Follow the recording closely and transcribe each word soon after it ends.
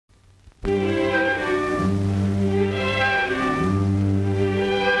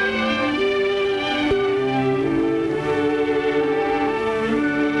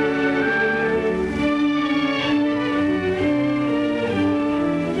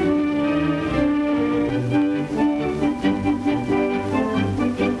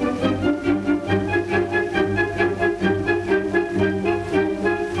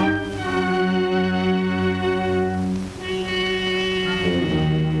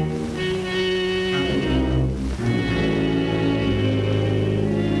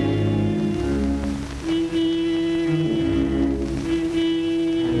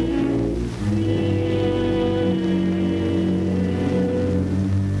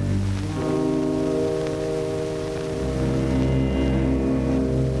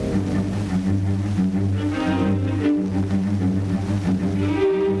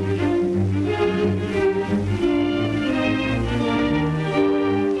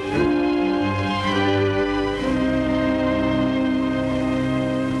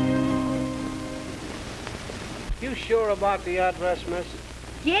about the address, miss?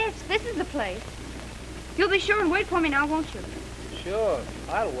 Yes, this is the place. You'll be sure and wait for me now, won't you? Sure,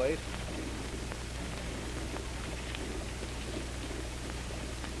 I'll wait.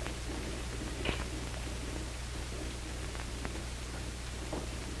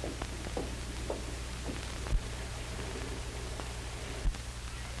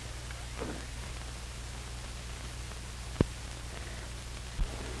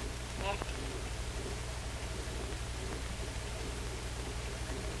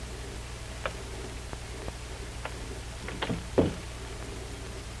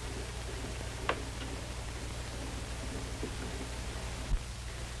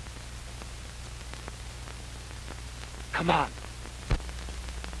 Come on.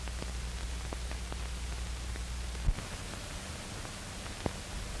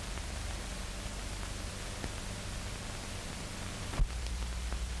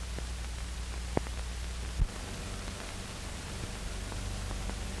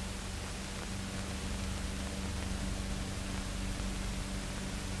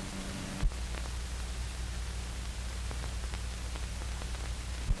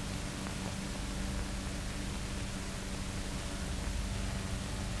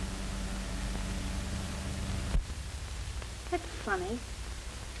 That's funny.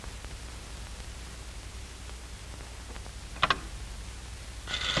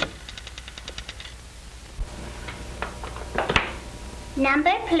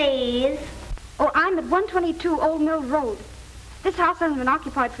 Number, please. Oh, I'm at 122 Old Mill Road. This house hasn't been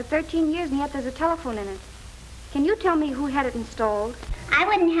occupied for 13 years, and yet there's a telephone in it. Can you tell me who had it installed? I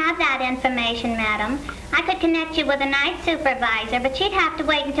wouldn't have that information, madam. I could connect you with a night supervisor, but she'd have to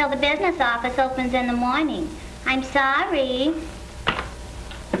wait until the business office opens in the morning. I'm sorry.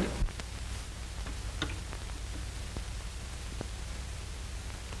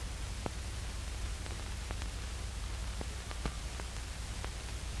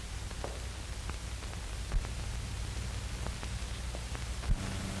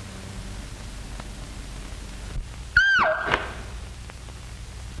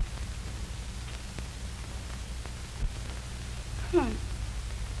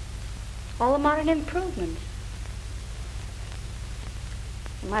 All the modern improvements.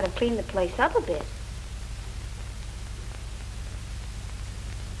 You might have cleaned the place up a bit.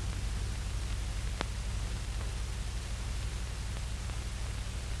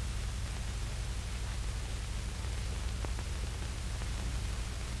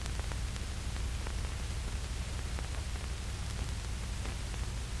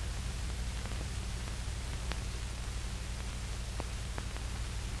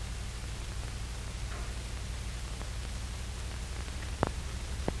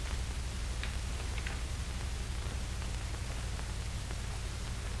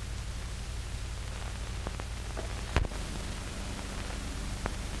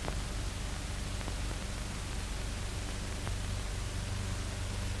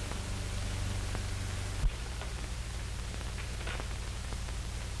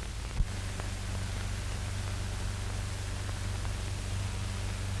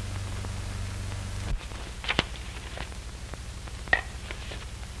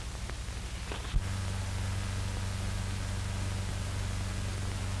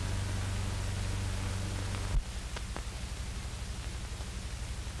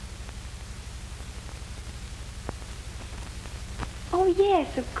 Oh,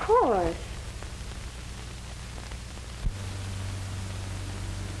 yes, of course.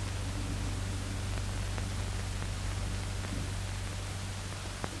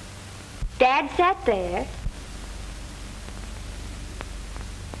 Dad sat there.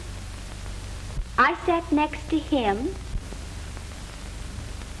 I sat next to him.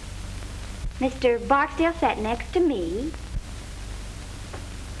 Mr. Barksdale sat next to me.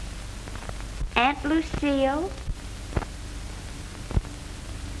 Aunt Lucille.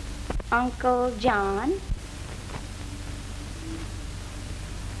 Uncle John.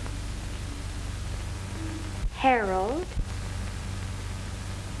 Harold.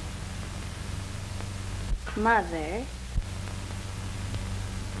 Mother.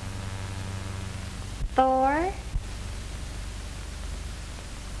 Thor.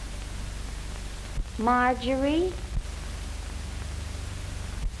 Marjorie.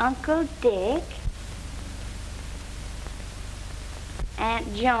 Uncle Dick.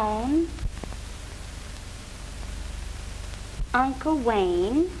 Aunt Joan, Uncle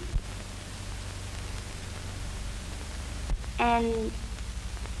Wayne, and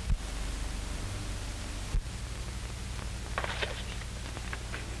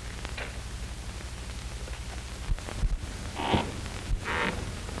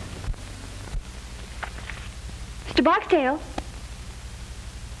Mr. Mr. Barksdale?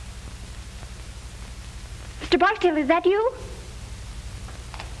 Mr. Barksdale, is that you?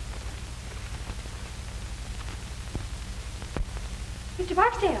 Mr.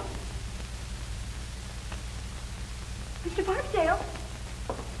 Barksdale? Mr. Barksdale?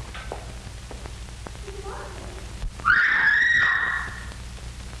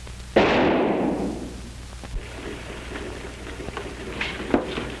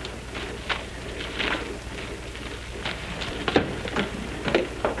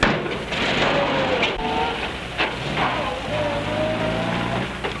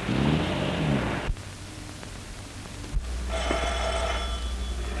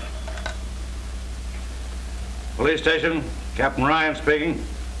 Police station, Captain Ryan speaking.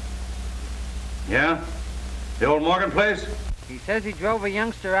 Yeah? The old Morgan place? He says he drove a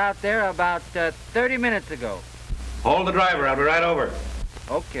youngster out there about 30 minutes ago. Hold the driver, I'll be right over.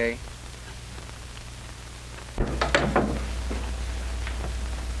 Okay.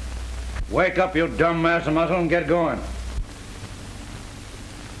 Wake up, you dumb mass of muscle, and get going.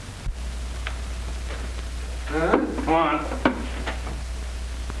 Huh? Come on.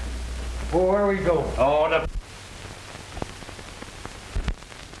 Well, where are we going? Oh, the...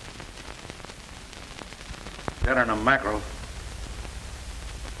 Better than a mackerel.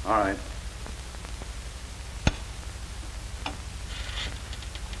 All right.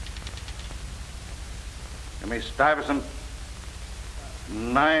 Give me Stuyvesant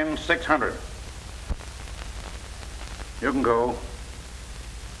 9600. You can go.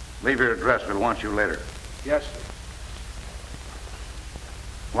 Leave your address. We'll want you later. Yes, sir.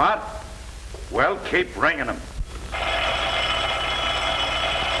 What? Well, keep ringing them.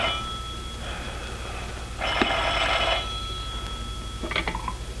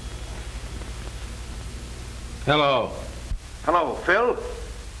 Hello. Hello, Phil.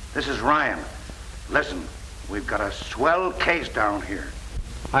 This is Ryan. Listen, we've got a swell case down here.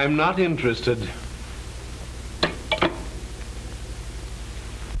 I'm not interested.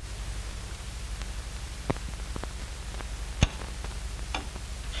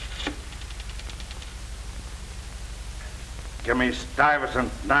 Give me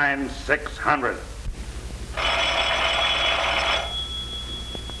Stuyvesant 9600.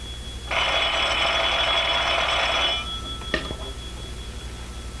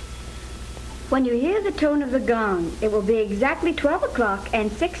 When you hear the tone of the gong, it will be exactly 12 o'clock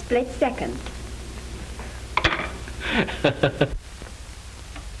and 6 split seconds.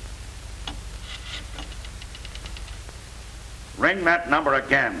 Ring that number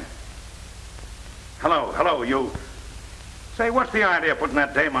again. Hello, you. Say, what's the idea of putting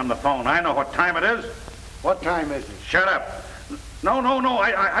that dame on the phone? I know what time it is. What time is it? Shut up. No,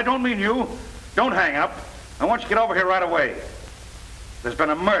 I don't mean you. Don't hang up. I want you to get over here right away. There's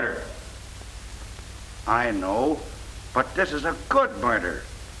been a murder. I know, but this is a good murder.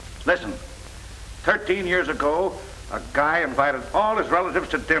 Listen, 13 years ago, a guy invited all his relatives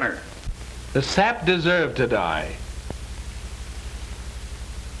to dinner. The sap deserved to die.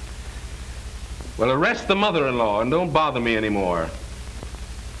 Well, arrest the mother-in-law and don't bother me anymore.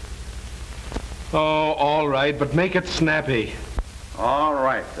 Oh, all right, but make it snappy. All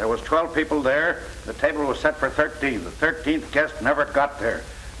right, there was 12 people there. The table was set for 13. The 13th guest never got there.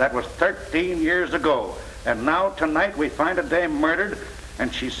 That was 13 years ago. And now tonight we find a dame murdered,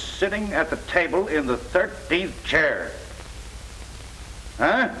 and she's sitting at the table in the 13th chair.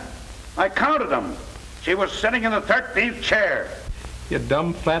 Huh? I counted them. She was sitting in the 13th chair. You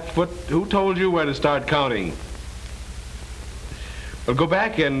dumb flatfoot, who told you where to start counting? Well, go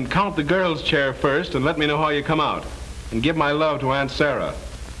back and count the girl's chair first and let me know how you come out. And give my love to Aunt Sarah.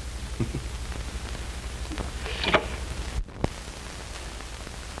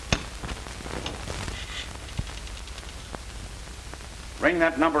 Ring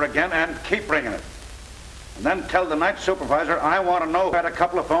that number again and keep ringing it. And then tell the night supervisor I want to know who had a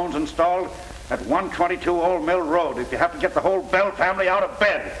couple of phones installed at 122 Old Mill Road if you have to get the whole Bell family out of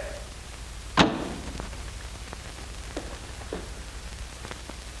bed.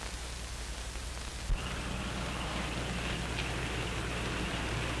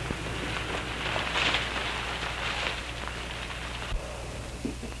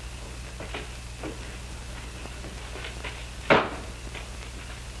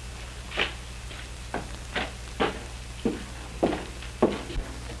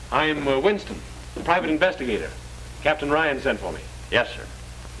 I'm Winston, private investigator. Captain Ryan sent for me. Yes, sir.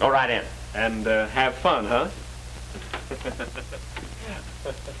 Go right in. And have fun, huh?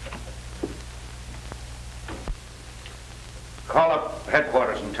 Call up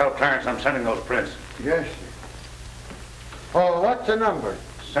headquarters and tell Clarence I'm sending those prints. Yes, sir. Oh, what's the number?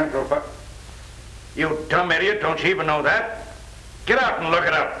 Central... You dumb idiot, don't you even know that? Get out and look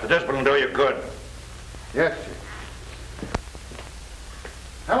it up. The discipline will do you good. Yes, sir.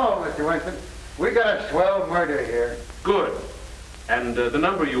 Hello, Mr. Winston. We got a swell murder here. Good. And the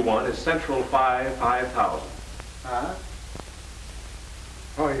number you want is Central 5000. Huh?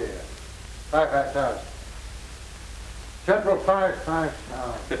 Oh, yeah. 5,000. Central 5,000.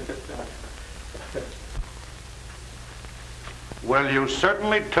 Well, you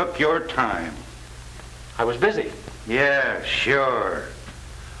certainly took your time. I was busy. Yeah, sure.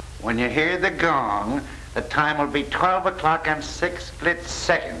 When you hear the gong, the time will be 12 o'clock and 6 split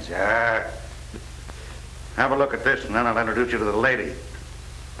seconds. Have a look at this, and then I'll introduce you to the lady.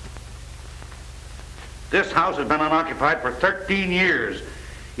 This house has been unoccupied for 13 years,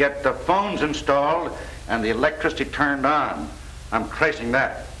 yet the phone's installed and the electricity turned on. I'm tracing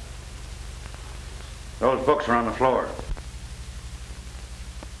that. Those books are on the floor.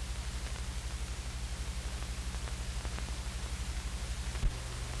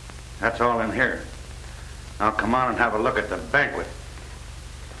 That's all in here. Now come on and have a look at the banquet.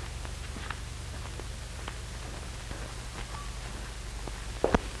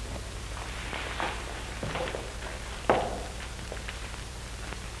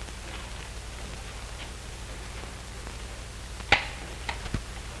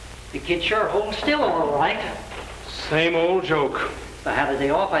 The kid sure holds still all right. Same old joke. If I had a day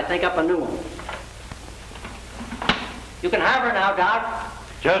off, I'd think up a new one. You can have her now, Doc.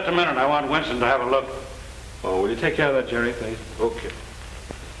 Just a minute. I want Winston to have a look. Oh, will you take care of that, Jerry, please? Okay.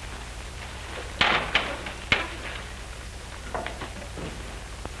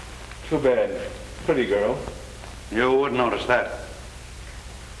 Too bad. Pretty girl. You wouldn't notice that.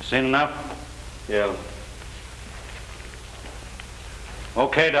 Seen enough? Yeah.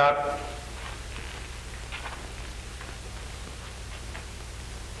 Okay, Doc.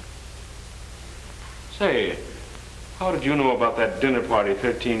 Say, how did you know about that dinner party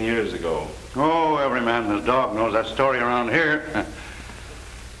 13 years ago? Oh, every man and his dog knows that story around here.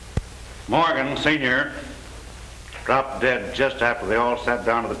 Morgan, Sr., dropped dead just after they all sat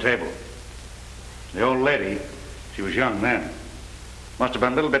down to the table. The old lady, she was young then, must have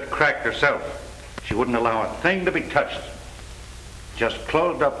been a little bit cracked herself. She wouldn't allow a thing to be touched. Just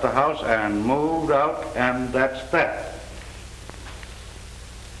closed up the house and moved out, and that's that.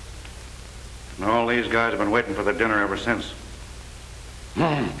 And all these guys have been waiting for the dinner ever since.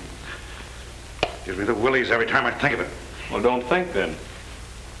 Gives me the willies every time I think of it. Well, don't think then.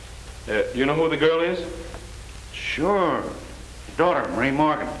 You know who the girl is? Sure. Daughter, Marie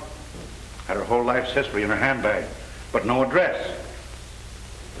Morgan. Had her whole life's history in her handbag, but no address.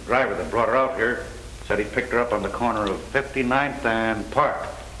 The driver that brought her out here said he picked her up on the corner of 59th and Park.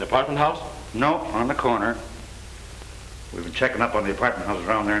 The apartment house? No, on the corner. We've been checking up on the apartment houses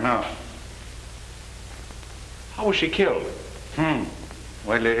around there now. How was she killed? Wait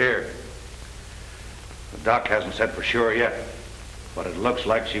till you hear. The doc hasn't said for sure yet, but it looks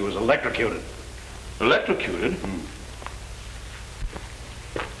like she was electrocuted. Electrocuted?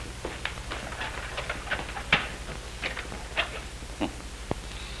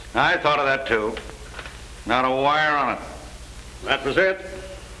 I thought of that too. Not a wire on it. That was it.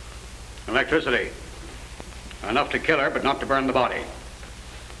 Electricity. Enough to kill her, but not to burn the body.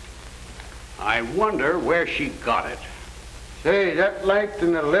 I wonder where she got it. Say, that light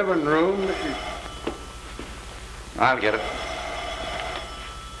in the living room... I'll get it.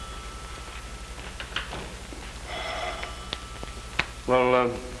 Well,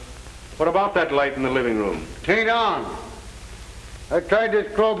 what about that light in the living room? Tain't on. I tried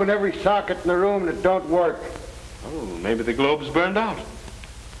this globe in every socket in the room and it don't work. Oh, maybe the globe's burned out.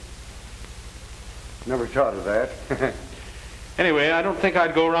 Never thought of that. Anyway, I don't think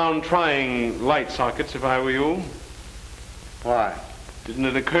I'd go around trying light sockets if I were you. Why? Didn't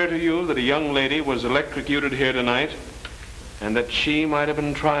it occur to you that a young lady was electrocuted here tonight and that she might have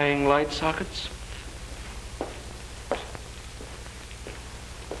been trying light sockets?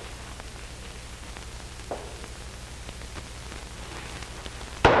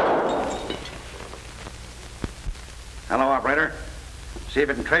 Hello, operator. See if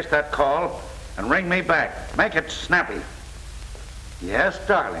you can trace that call and ring me back. Make it snappy. Yes,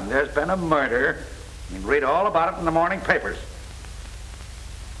 darling, there's been a murder. You can read all about it in the morning papers.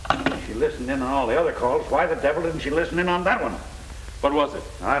 She listened in on all the other calls. Why the devil didn't she listen in on that one? What was it?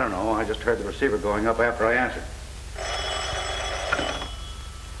 I don't know. I just heard the receiver going up after I answered.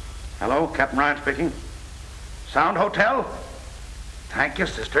 Hello, Captain Ryan speaking. Sound Hotel? Thank you,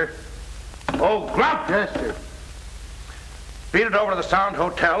 sister. Oh, Grump! Yes, sir. Beat it over to the Sound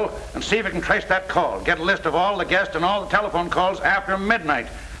Hotel and see if you can trace that call. Get a list of all the guests and all the telephone calls after midnight.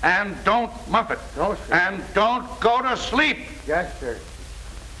 And don't muff it. No, sir. And don't go to sleep. Yes, sir.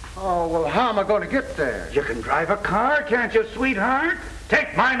 Oh, well, how am I going to get there? You can drive a car, can't you, sweetheart?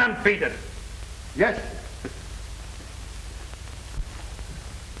 Take mine and beat it. Yes, sir.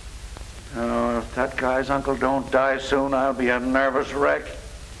 Oh, if that guy's uncle don't die soon, I'll be a nervous wreck.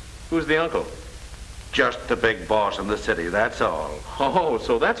 Who's the uncle? Just the big boss in the city, that's all. Oh,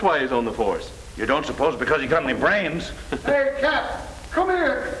 so that's why he's on the force. You don't suppose because he got any brains? Hey, Cap, come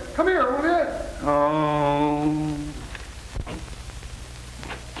here. Come here, will you? Oh.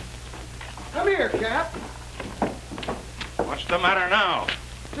 Come here, Cap. What's the matter now?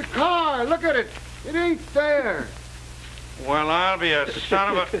 The car, look at it. It ain't there. Well, I'll be a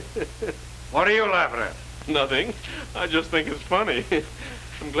son of a... What are you laughing at? Nothing. I just think it's funny.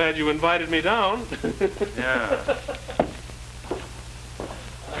 I'm glad you invited me down. Yeah.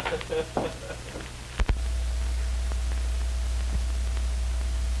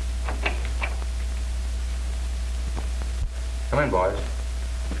 Come in, boys.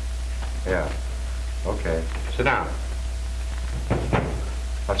 Yeah. Okay. Sit down.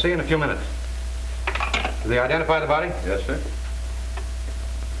 I'll see you in a few minutes. Did they identify the body? Yes, sir.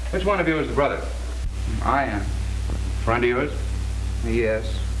 Which one of you is the brother? I am. Friend of yours?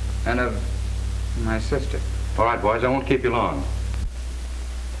 Yes. And of my sister. All right, boys, I won't keep you long.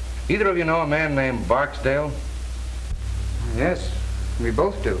 Either of you know a man named Barksdale? Yes, we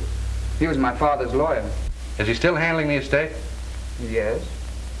both do. He was my father's lawyer. Is he still handling the estate? Yes.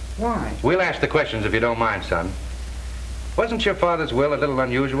 Why? We'll ask the questions if you don't mind, son. Wasn't your father's will a little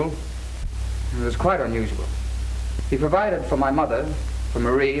unusual? It was quite unusual. He provided for my mother, for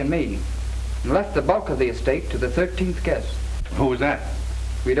Marie and me, and left the bulk of the estate to the 13th guest. Who was that?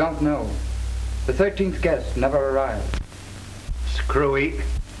 We don't know. The 13th guest never arrived. Screwy.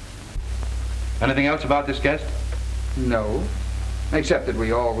 Anything else about this guest? No. Except that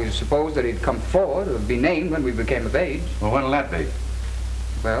we always supposed that he'd come forward or be named when we became of age. Well, when'll that be?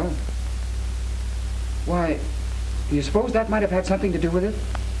 Well, why, do you suppose that might have had something to do with it?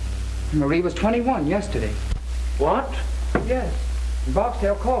 Marie was 21 yesterday. What? Yes.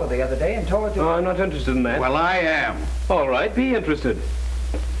 Barksdale called her the other day and told her to... Oh, I'm not interested in that. Well, I am. All right, be interested.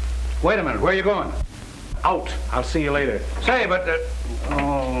 Wait a minute, where are you going? Out. I'll see you later. Say, but...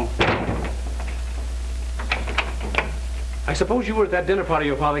 Oh... I suppose you were at that dinner party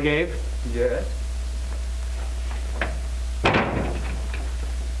your father gave? Yes.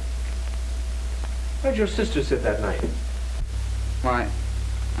 Where'd your sister sit that night? Why,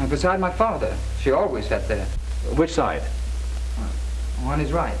 beside my father. She always sat there. Which side? On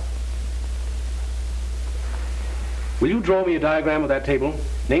his right. Will you draw me a diagram of that table,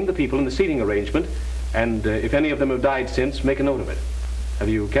 name the people in the seating arrangement, and if any of them have died since, make a note of it? Have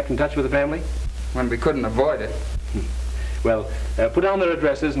you kept in touch with the family? When we couldn't avoid it. Well, put down their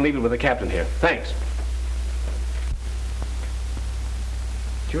addresses and leave it with the captain here. Thanks.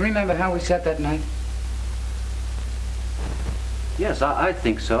 Do you remember how we sat that night? Yes, I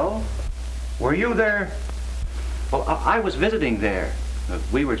think so. Were you there? Well, I was visiting there.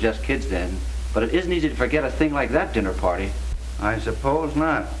 We were just kids then, but it isn't easy to forget a thing like that dinner party. I suppose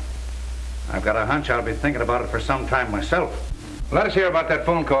not. I've got a hunch I'll be thinking about it for some time myself. Let us hear about that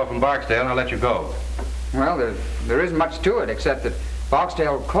phone call from Barksdale, and I'll let you go. Well, there isn't much to it, except that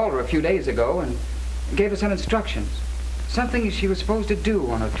Barksdale called her a few days ago and gave her some instructions. Something she was supposed to do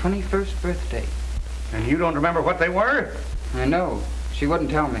on her 21st birthday. And you don't remember what they were? I know. She wouldn't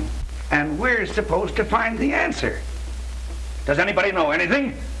tell me. And we're supposed to find the answer. Does anybody know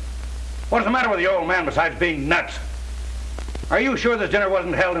anything? What's the matter with the old man besides being nuts? Are you sure this dinner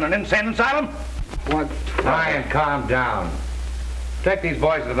wasn't held in an insane asylum? What? Ryan, calm down. Take these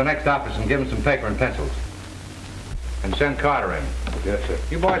boys to the next office and give them some paper and pencils. And send Carter in. Yes, sir.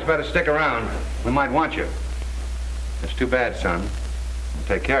 You boys better stick around. We might want you. It's too bad, son.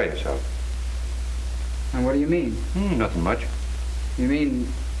 Take care of yourself. And what do you mean? Nothing much. You mean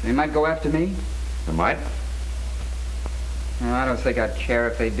they might go after me? They might. Well, I don't think I'd care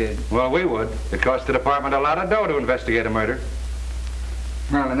if they did. Well, we would. It costs the department a lot of dough to investigate a murder.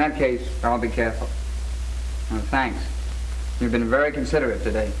 Well, in that case, I'll be careful. Well, thanks. You've been very considerate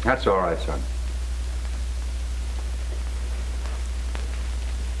today. That's all right, son.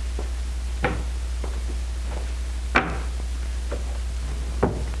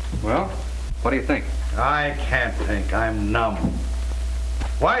 Well, what do you think? I can't think. I'm numb.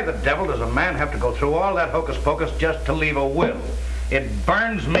 Why the devil does a man have to go through all that hocus pocus just to leave a will? It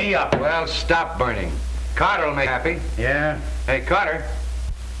burns me up. Well, stop burning. Carter will make you happy. Yeah? Hey, Carter.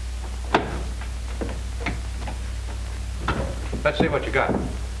 Let's see what you got.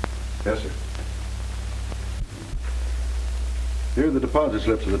 Yes, sir. Here are the deposit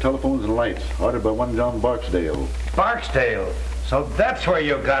slips of the telephones and lights, ordered by one John Barksdale. Barksdale? So that's where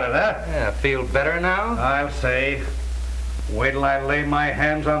you got it, huh? Yeah, feel better now? I'll say. Wait till I lay my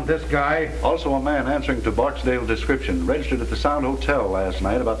hands on this guy. Also a man answering to Barksdale's description, registered at the Sound Hotel last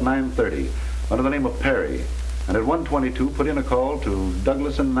night about 9:30, under the name of Perry, and at 1:22 put in a call to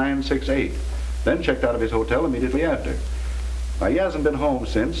Douglason 968, then checked out of his hotel immediately after. Now, he hasn't been home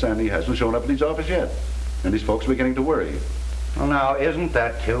since, and he hasn't shown up at his office yet, and his folks are beginning to worry. Well, now, isn't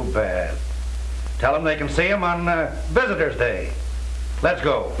that too bad? Tell them they can see him on Visitor's Day. Let's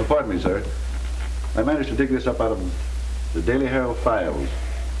go. Pardon me, sir. I managed to dig this up out of the Daily Herald files.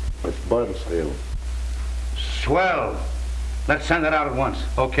 It's Bartlesdale. Swell. Let's send it out at once.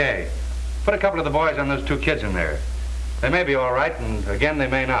 Okay. Put a couple of the boys and those two kids in there. They may be all right, and again, they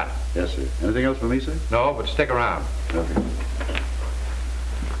may not. Yes, sir. Anything else for me, sir? No, but stick around. Okay.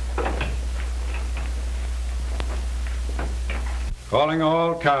 Calling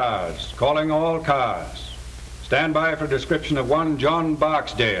all cars. Calling all cars. Stand by for description of one John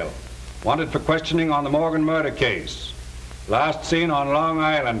Barksdale, wanted for questioning on the Morgan murder case. Last seen on Long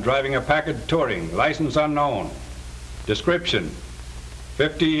Island driving a Packard Touring, license unknown. Description: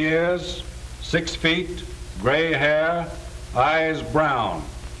 50 years, 6 feet, gray hair, eyes brown.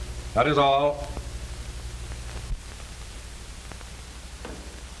 That is all.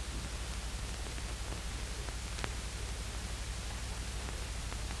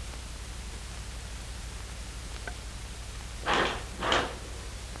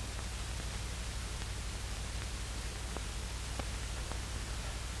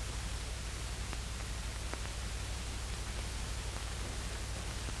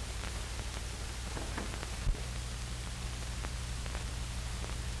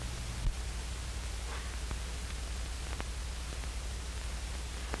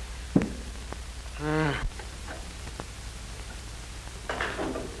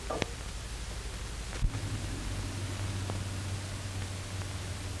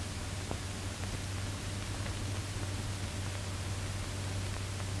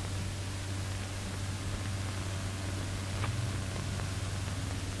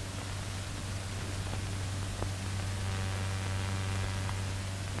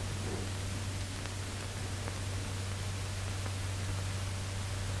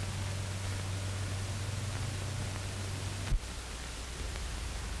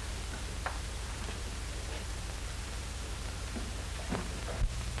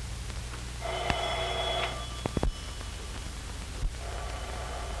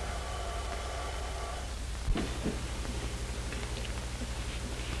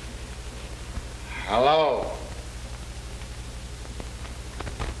 Hello?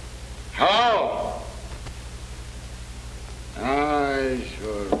 Hello? I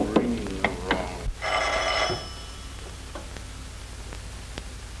should ring the wrong.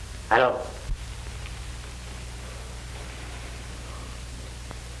 Hello.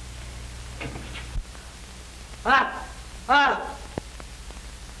 Ah! Ah!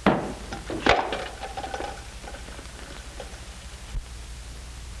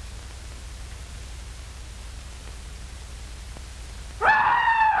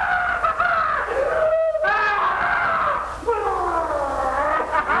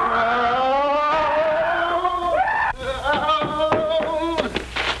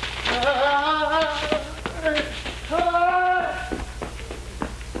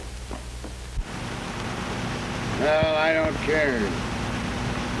 Well, I don't care.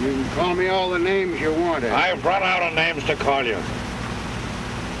 You can call me all the names you want. I've run out of names to call you.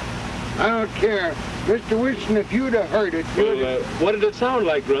 I don't care. Mr. Wilson, if you'd have heard it, Well, what did it sound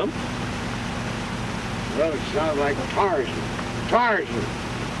like, Grump? Well, it sounds like Tarzan. Tarzan.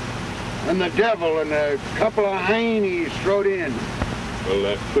 And the devil and a couple of heinies thrown in.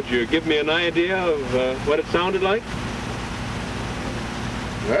 Well, could you give me an idea of what it sounded like?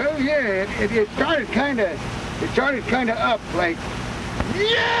 Well, yeah, it started kind of up like,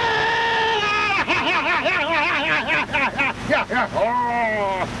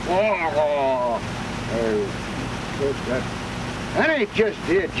 that ain't just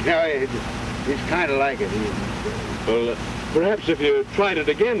it, you know, it's kind of like it. Well, perhaps if you tried it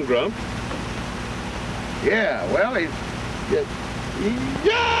again, Grump. Yeah, well, it's just,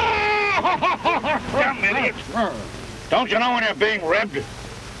 Damn idiot! Don't you know when you're being ribbed?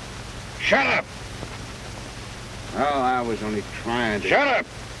 Shut up! Oh, I was only trying to... Shut up!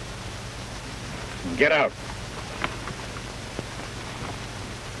 Get out.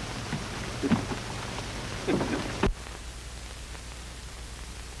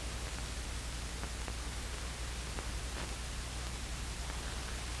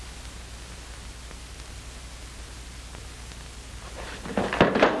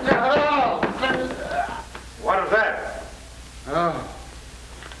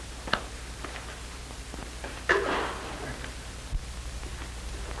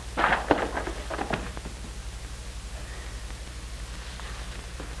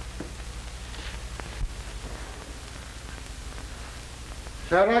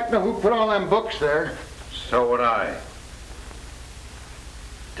 I'd like to know who put all them books there. So would I.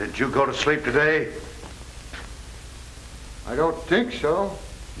 Did you go to sleep today? I don't think so.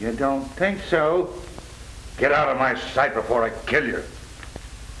 You don't think so? Get out of my sight before I kill you.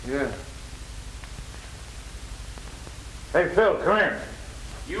 Yeah. Hey, Phil, come here.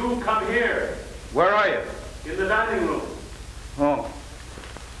 You come here. Where are you? In the dining room. Oh.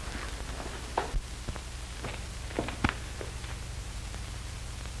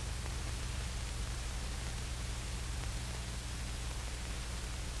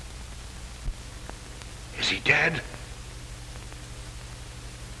 Is he dead?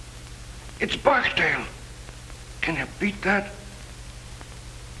 It's Barksdale. Can you beat that?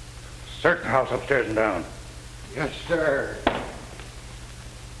 Search the house upstairs and down. Yes, sir.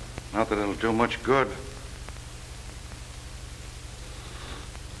 Not that it'll do much good.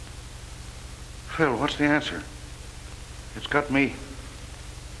 Phil, what's the answer? It's got me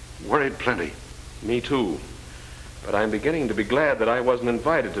worried plenty. Me too. But I'm beginning to be glad that I wasn't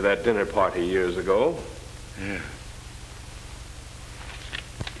invited to that dinner party years ago. Yeah.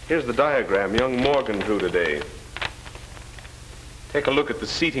 Here's the diagram young Morgan drew today. Take a look at the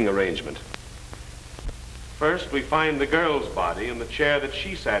seating arrangement. First, we find the girl's body in the chair that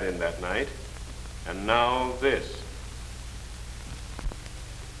she sat in that night. And now this.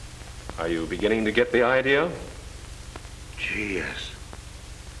 Are you beginning to get the idea? Gee, yes.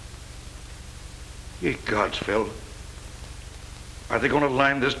 Ye gods, Phil. Are they going to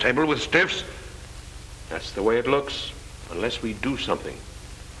line this table with stiffs? That's the way it looks, unless we do something.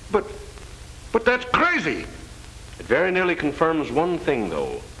 But that's crazy. It very nearly confirms one thing,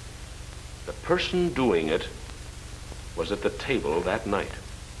 though. The person doing it was at the table that night.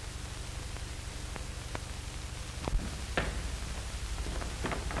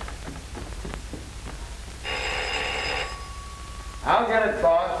 I'll get it,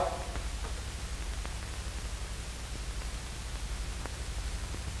 boss.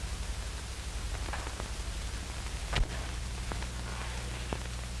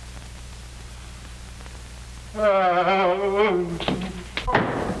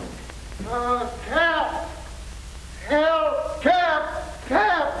 Cap! Help!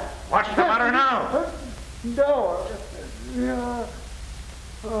 Cap! What's the matter now? No. Yeah.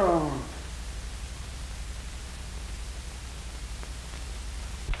 Oh.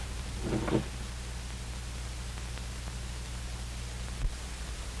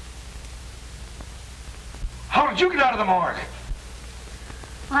 How did you get out of the morgue?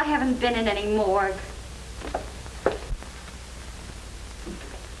 I haven't been in any morgue.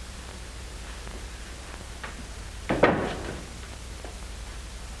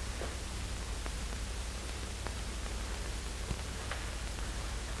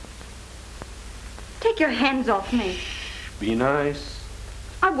 Take your hands off me. Be nice.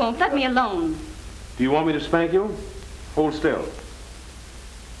 I won't. Let me alone. Do you want me to spank you? Hold still.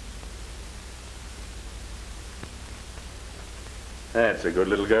 That's a good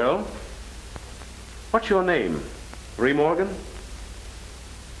little girl. What's your name? Marie Morgan?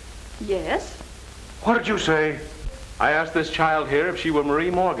 Yes. What did you say? I asked this child here if she were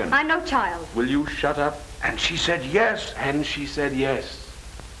Marie Morgan. I'm no child. Will you shut up? And she said yes. And she said yes.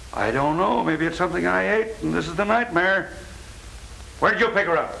 I don't know. Maybe it's something I ate, and this is the nightmare. Where did you pick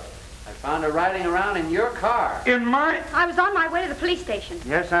her up? I found her riding around in your car. In mine? I was on my way to the police station.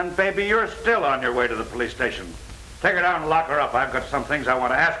 Yes, and baby, you're still on your way to the police station. Take her down and lock her up. I've got some things I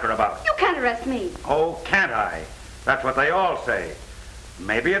want to ask her about. You can't arrest me. Oh, can't I? That's what they all say.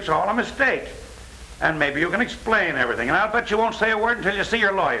 Maybe it's all a mistake. And maybe you can explain everything. And I'll bet you won't say a word until you see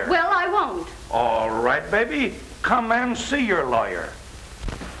your lawyer. Well, I won't. All right, baby. Come and see your lawyer.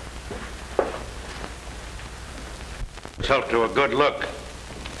 Yourself to a good look.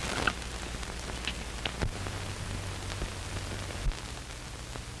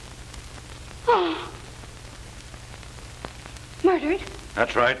 Oh. Murdered?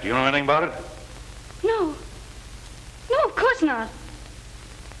 That's right. Do you know anything about it? No. No, of course not.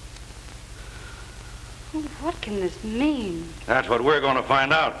 Oh, what can this mean? That's what we're going to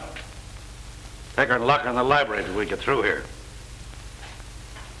find out. Take her and lock her in the library till we get through here.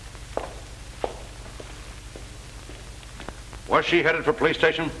 Was she headed for police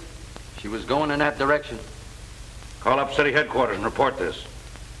station? She was going in that direction. Call up city headquarters and report this.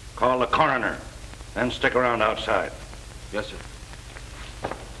 Call the coroner. Then stick around outside. Yes, sir.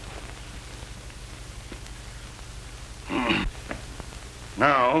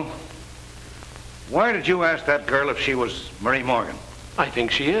 Now, why did you ask that girl if she was Marie Morgan? I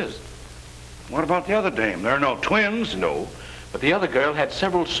think she is. What about the other dame? There are no twins. No, but the other girl had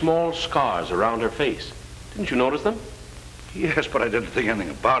several small scars around her face. Didn't you notice them? Yes, but I didn't think anything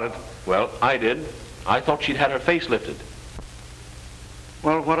about it. Well, I did. I thought she'd had her face lifted.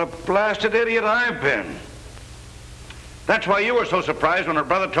 Well, what a blasted idiot I've been. That's why you were so surprised when her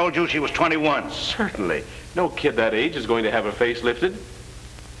brother told you she was 21. Certainly. No kid that age is going to have her face lifted.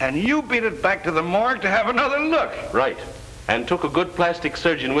 And you beat it back to the morgue to have another look. Right. And took a good plastic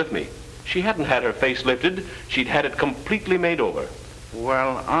surgeon with me. She hadn't had her face lifted. She'd had it completely made over.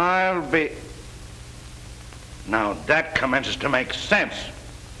 Well, I'll be... Now, that commences to make sense.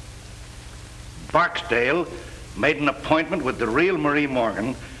 Barksdale made an appointment with the real Marie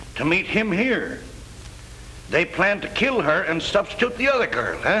Morgan to meet him here. They planned to kill her and substitute the other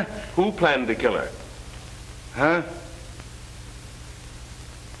girl, huh? Who planned to kill her? Huh?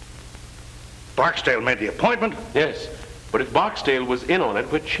 Barksdale made the appointment? Yes, but if Barksdale was in on it,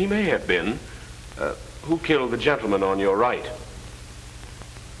 which he may have been, who killed the gentleman on your right?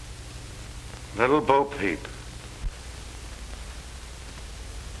 Little Bo Peep.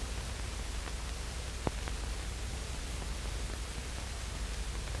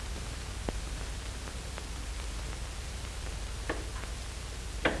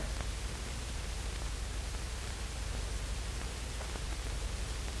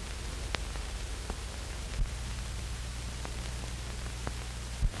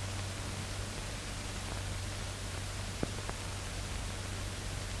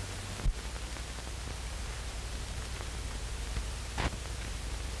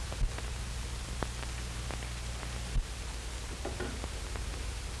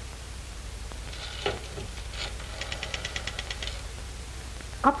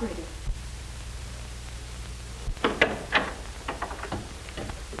 Operator.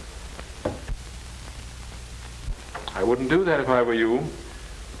 I wouldn't do that if I were you.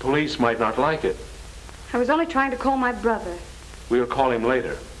 The police might not like it. I was only trying to call my brother. We'll call him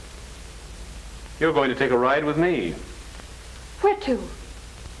later. You're going to take a ride with me. Where to?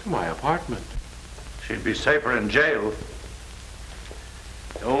 To my apartment. She'd be safer in jail.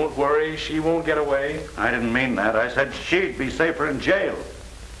 Don't worry, she won't get away. I didn't mean that. I said she'd be safer in jail.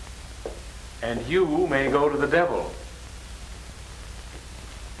 And you may go to the devil.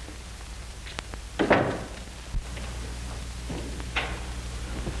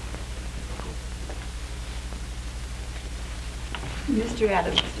 Mr.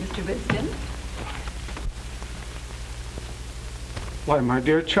 Adams, Mr. Winston. Why, my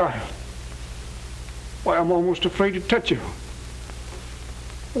dear child. Why, I'm almost afraid to touch you.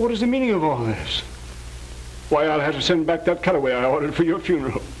 What is the meaning of all this? Why, I'll have to send back that cutaway I ordered for your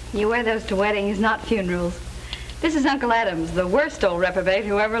funeral. You wear those to weddings, not funerals. This is Uncle Adams, the worst old reprobate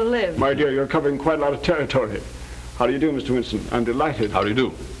who ever lived. My dear, you're covering quite a lot of territory. How do you do, Mr. Winston? I'm delighted. How do you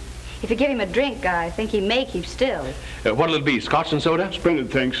do? If you give him a drink, I think he may keep still. What'll it be, scotch and soda? Splendid,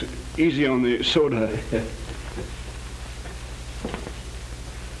 thanks. Easy on the soda.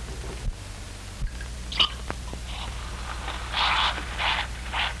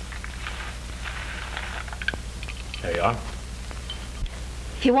 There you are.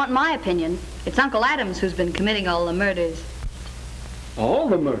 If you want my opinion, it's Uncle Adams who's been committing all the murders. All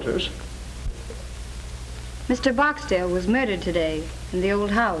the murders? Mr. Barksdale was murdered today in the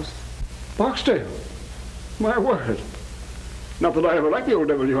old house. Barksdale? My word. Not that I ever liked the old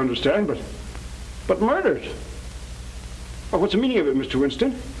devil, you understand, but murdered. Well, what's the meaning of it, Mr.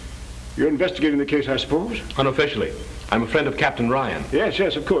 Winston? You're investigating the case, I suppose? Unofficially. I'm a friend of Captain Ryan. Yes,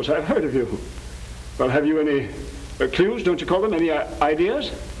 of course. I've heard of you. Well, have you any clues, don't you call them? Any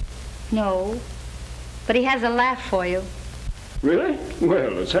ideas? No, but he has a laugh for you. Really?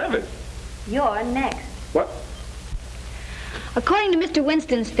 Well, let's have it. You're next. What? According to Mr.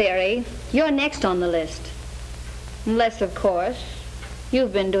 Winston's theory, you're next on the list. Unless, of course,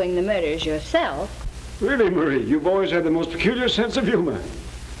 you've been doing the murders yourself. Really, Marie, you've always had the most peculiar sense of humor.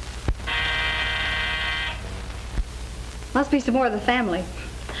 Must be some more of the family.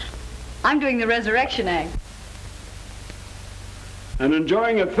 I'm doing the resurrection act. And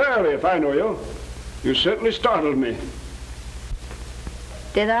enjoying it thoroughly, if I know you. You certainly startled me.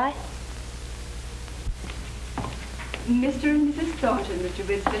 Did I? Mr. and Mrs. Thornton, Mr.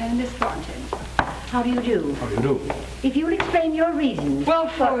 Winston and Miss Thornton. How do you do? How do you do? If you'll explain your reasons. Well,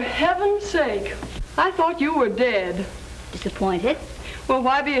 for heaven's sake, I thought you were dead. Disappointed? Well,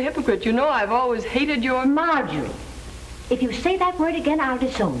 why be a hypocrite? You know I've always hated your... Marjorie, if you say that word again, I'll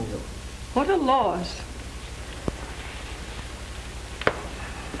disown you. What a loss.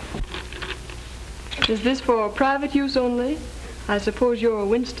 Is this for private use only? I suppose you're a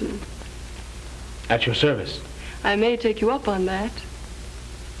Winston. At your service. I may take you up on that.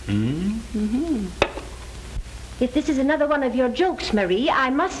 Mm-hmm. If this is another one of your jokes, Marie,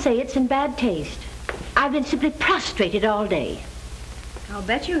 I must say it's in bad taste. I've been simply prostrated all day. I'll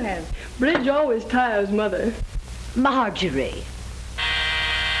bet you have. Bridge always tires Mother. Marjorie.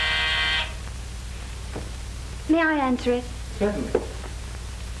 May I answer it? Certainly.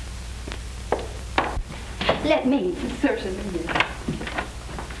 Let me. Certainly.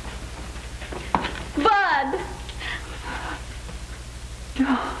 Bud!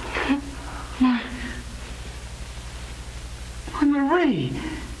 My Marie,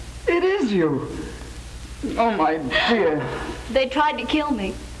 it is you. Oh, my dear. They tried to kill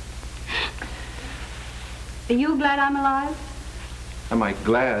me. Are you glad I'm alive? Am I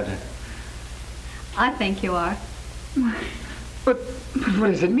glad? I think you are. But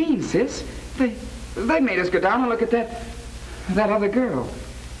what does it mean, sis? They made us go down and look at that other girl.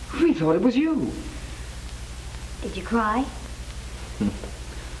 We thought it was you. Did you cry?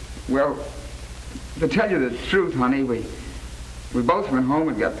 Well, to tell you the truth, honey, we both went home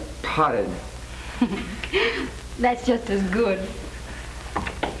and got potted. That's just as good.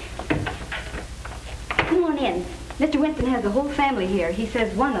 Come on in. Mr. Winston has the whole family here. He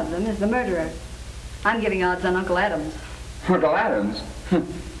says one of them is the murderer. I'm giving odds on Uncle Adams. Uncle Adams?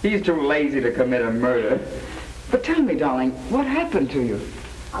 He's too lazy to commit a murder. But tell me, darling, what happened to you?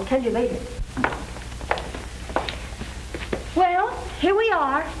 I'll tell you later. Well, here we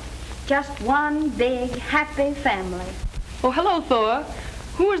are. Just one big, happy family. Oh, hello, Thor.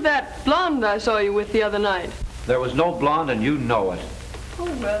 Who was that blonde I saw you with the other night? There was no blonde, and you know it. Oh,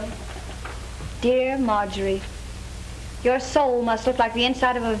 well. Dear Marjorie, your soul must look like the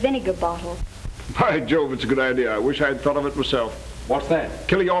inside of a vinegar bottle. By Jove, it's a good idea. I wish I'd thought of it myself. What's that?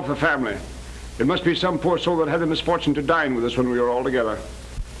 Killing off the family. It must be some poor soul that had the misfortune to dine with us when we were all together.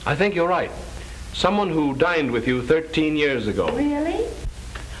 I think you're right. Someone who dined with you 13 years ago. Really?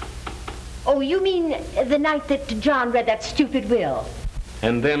 Oh, you mean the night that John read that stupid will?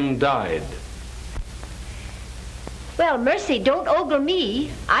 And then died. Well, mercy, don't ogle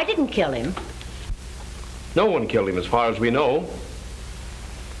me. I didn't kill him. No one killed him as far as we know.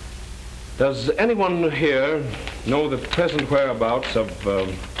 Does anyone here know the present whereabouts of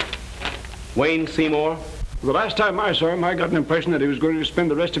Wayne Seymour? The last time I saw him, I got an impression that he was going to spend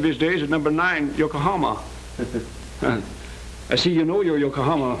the rest of his days at number 9, Yokohama. I see you know your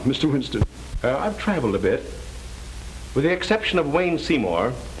Yokohama, Mr. Winston. I've traveled a bit. With the exception of Wayne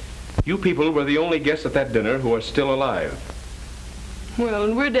Seymour, you people were the only guests at that dinner who are still alive. Well,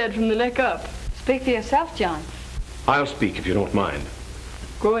 and we're dead from the neck up. Speak for yourself, John. I'll speak if you don't mind.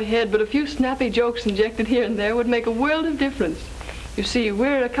 Go ahead, but a few snappy jokes injected here and there would make a world of difference. You see,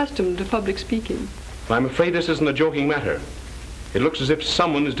 we're accustomed to public speaking. I'm afraid this isn't a joking matter. It looks as if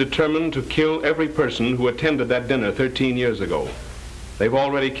someone is determined to kill every person who attended that dinner 13 years ago. They've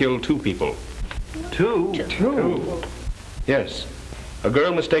already killed 2 people. Two? Two. Yes. A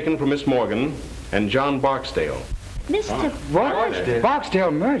girl mistaken for Miss Morgan and John Barksdale. Mr. What?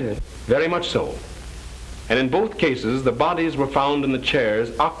 Barksdale murdered? Very much so. And in both cases, the bodies were found in the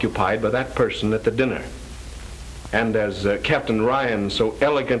chairs occupied by that person at the dinner. And as Captain Ryan so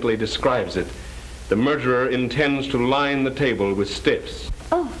elegantly describes it, the murderer intends to line the table with stiffs.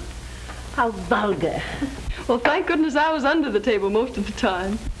 Oh, how vulgar. Well, thank goodness I was under the table most of the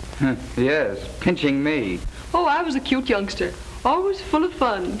time. Yes, pinching me. Oh, I was a cute youngster, always full of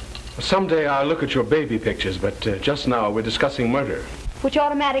fun. Someday I'll look at your baby pictures, but just now we're discussing murder. Which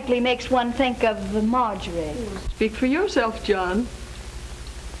automatically makes one think of Marjorie. Speak for yourself, John.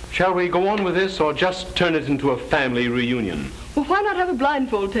 Shall we go on with this or just turn it into a family reunion? Well, why not have a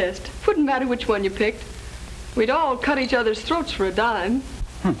blindfold test? Wouldn't matter which one you picked. We'd all cut each other's throats for a dime.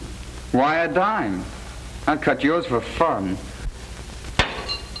 Why a dime? I'd cut yours for fun.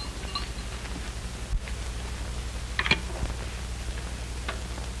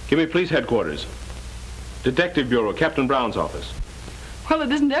 Give me police headquarters. Detective Bureau, Captain Brown's office. Well,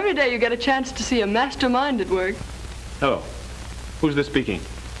 it isn't every day you get a chance to see a mastermind at work. Hello. Who's this speaking?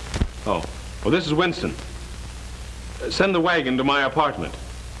 Oh, this is Winston. Send the wagon to my apartment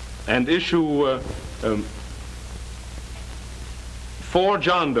and issue 4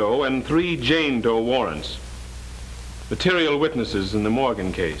 John Doe and 3 Jane Doe warrants. Material witnesses in the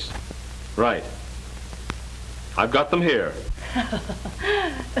Morgan case. Right. I've got them here.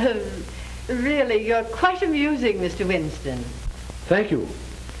 Really, you're quite amusing, Mr. Winston. Thank you.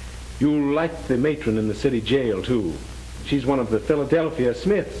 You'll like the matron in the city jail, too. She's one of the Philadelphia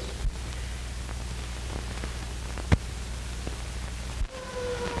Smiths.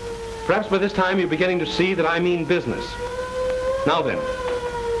 Perhaps by this time you're beginning to see that I mean business. Now then,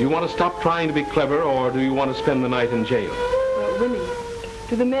 you want to stop trying to be clever, or do you want to spend the night in jail? Winnie,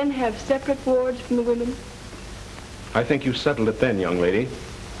 do the men have separate wards from the women? I think you settled it then, young lady.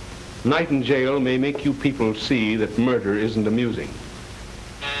 Night in jail may make you people see that murder isn't amusing.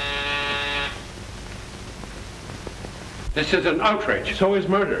 This is an outrage. So is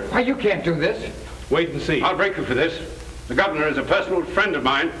murder. Why, you can't do this. Wait and see. I'll break you for this. The governor is a personal friend of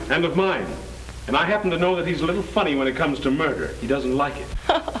mine. And of mine. And I happen to know that he's a little funny when it comes to murder. He doesn't like it.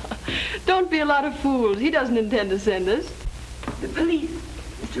 Don't be a lot of fools. He doesn't intend to send us. The police,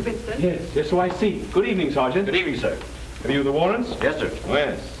 Mr. Vincent. Yes, so I see. Good evening, Sergeant. Good evening, sir. Have you the warrants? Yes, sir.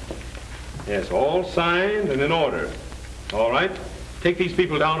 Yes. Yes, all signed and in order. All right. Take these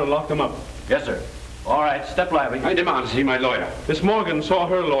people down and lock them up. Yes, sir. All right, step lively. I demand to see my lawyer. Miss Morgan saw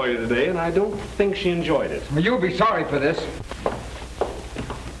her lawyer today, and I don't think she enjoyed it. Well, you'll be sorry for this.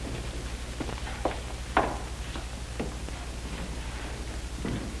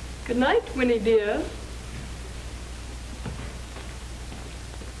 Good night, Winnie dear.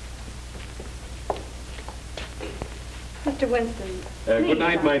 Mr. Winston. Good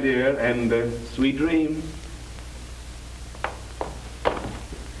night, my dear, and sweet dreams.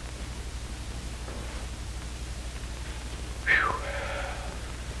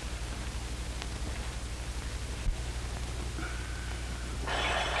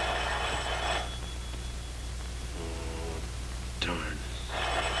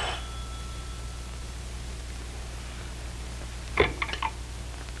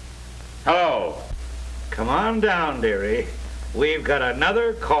 Hello. Come on down, dearie. We've got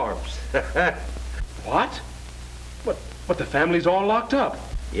another corpse. What? What, the family's all locked up?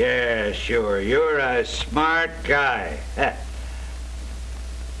 Yeah, sure. You're a smart guy.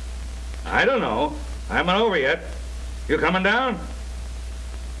 I don't know. I haven't over yet. You coming down?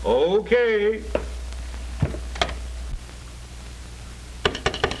 Okay.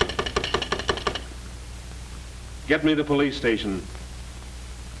 Get me to the police station.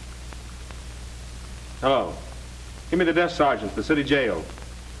 Hello. Give me the desk sergeant, the city jail.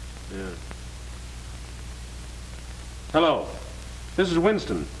 Yeah. Hello. This is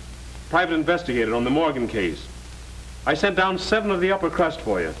Winston, private investigator on the Morgan case. I sent down 7 of the upper crust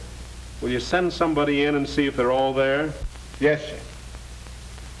for you. Will you send somebody in and see if they're all there? Yes, sir.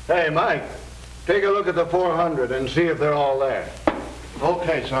 Hey, Mike, take a look at the 400 and see if they're all there.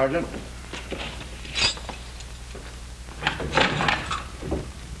 Okay, Sergeant.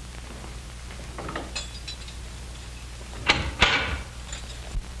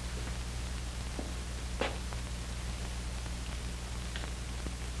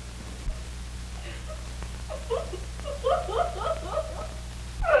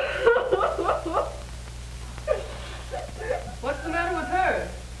 What's the matter with her?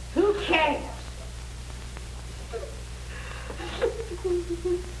 Who cares?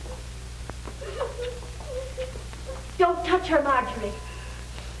 Don't touch her, Marjorie.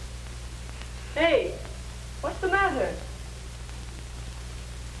 Hey, what's the matter?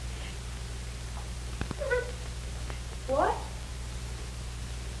 What?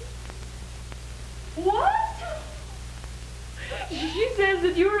 What? She says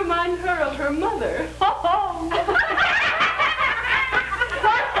that you remind her of her mother.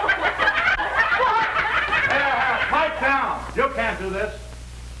 Pipe down. You can't do this.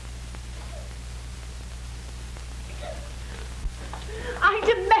 I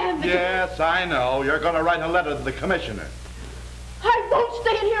demand that Yes, I know. You're going to write a letter to the commissioner. I won't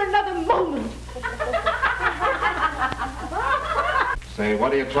stay in here another moment. Say,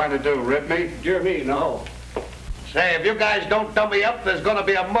 what are you trying to do, rip me? Dear me, no. Say, if you guys don't dump me up, there's going to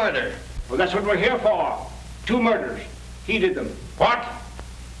be a murder. Well, that's what we're here for. 2 murders. He did them. What?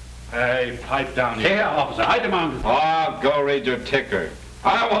 Hey, pipe down here. Yeah, officer, I demand it. Oh, go read your ticker.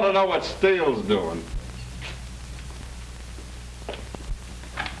 I want to know what Steele's doing.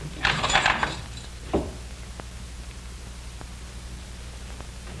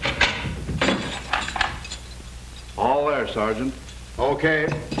 All there, Sergeant. Okay.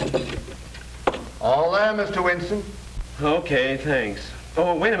 All there, Mr. Winston. Okay, thanks.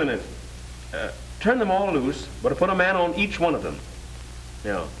 Oh, wait a minute. Turn them all loose, but put a man on each one of them.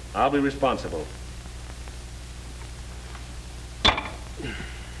 Yeah, I'll be responsible.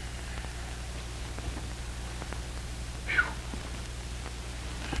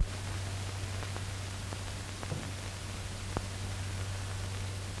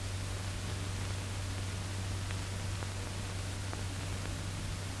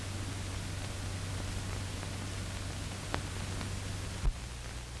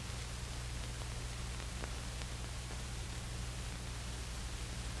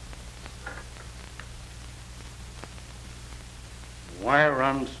 Wire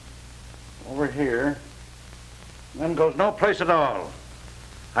runs over here, then goes no place at all.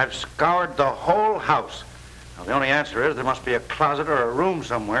 I've scoured the whole house. Now, the only answer is there must be a closet or a room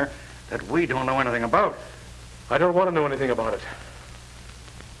somewhere that we don't know anything about. I don't want to know anything about it.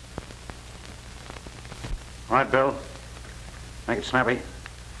 All right, Bill. Make it snappy.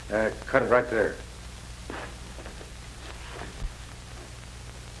 Cut it right there.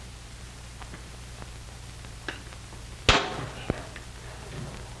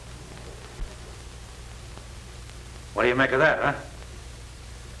 What do you make of that, huh?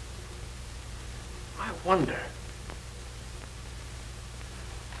 I wonder.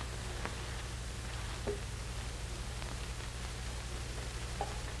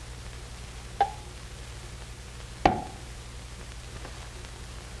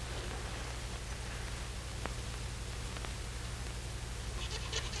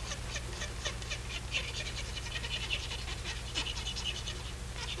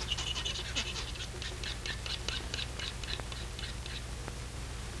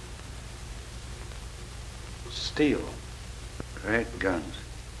 Steel. Great guns.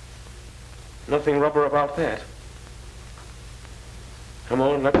 Nothing rubber about that. Come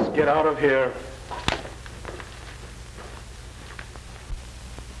on, let's get out of here.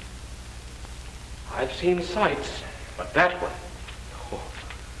 I've seen sights, but that one. Oh.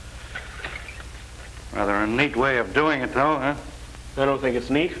 Rather a neat way of doing it, though, huh? I don't think it's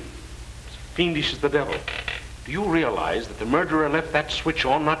neat. It's fiendish as the devil. Do you realize that the murderer left that switch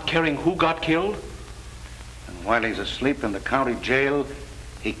on, not caring who got killed? And while he's asleep in the county jail,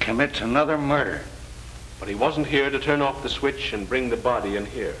 he commits another murder. But he wasn't here to turn off the switch and bring the body in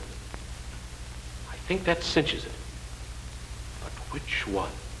here. I think that cinches it. But which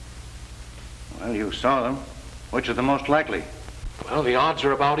one? Well, you saw them. Which is the most likely? Well, the odds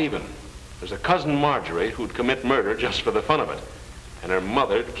are about even. There's a cousin Marjorie who'd commit murder just for the fun of it. And her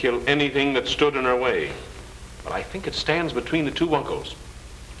mother'd kill anything that stood in her way. But I think it stands between the two uncles.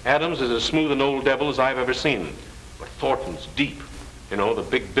 Adams is as smooth an old devil as I've ever seen. But Thornton's deep. You know, the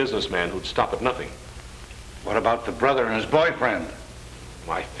big businessman who'd stop at nothing. What about the brother and his boyfriend?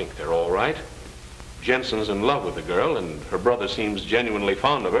 I think they're all right. Jensen's in love with the girl, and her brother seems genuinely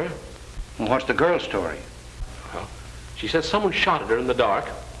fond of her. Well, what's the girl's story? Well, she says someone shot at her in the dark.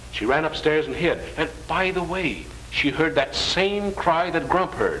 She ran upstairs and hid. And by the way, she heard that same cry that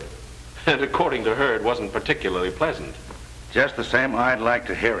Grump heard. And according to her, it wasn't particularly pleasant. Just the same, I'd like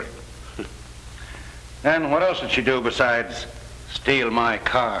to hear it. And what else did she do besides steal my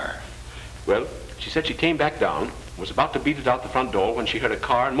car? Well, she said she came back down, was about to beat it out the front door when she heard a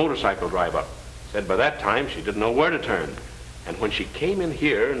car and motorcycle drive up. Said by that time she didn't know where to turn. And when she came in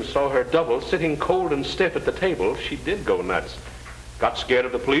here and saw her double sitting cold and stiff at the table, she did go nuts. Got scared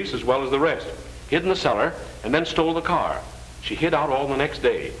of the police as well as the rest. Hid in the cellar and then stole the car. She hid out all the next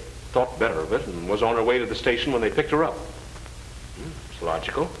day. Thought better of it and was on her way to the station when they picked her up. It's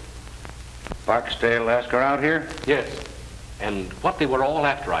logical. Barksdale asked her out here? Yes. And what they were all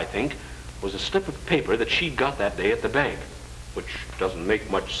after, I think, was a slip of paper that she got that day at the bank. Which doesn't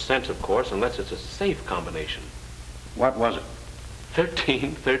make much sense, of course, unless it's a safe combination. What was it?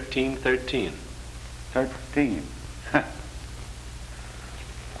 13, 13, 13. 13.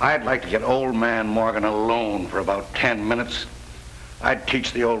 I'd like to get old man Morgan alone for about 10 minutes. I'd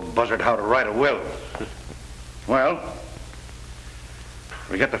teach the old buzzard how to write a will. Well,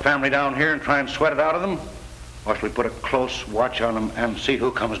 we get the family down here and try and sweat it out of them, or shall we put a close watch on them and see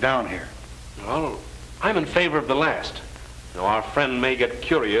who comes down here? Well, I'm in favor of the last. Now, our friend may get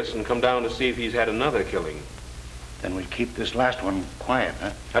curious and come down to see if he's had another killing. Then we keep this last one quiet,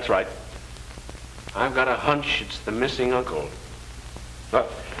 huh? That's right. I've got a hunch it's the missing uncle.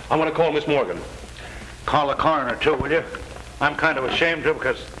 I'm going to call Miss Morgan. Call the coroner, too, will you? I'm kind of ashamed to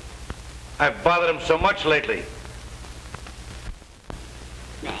because I've bothered him so much lately.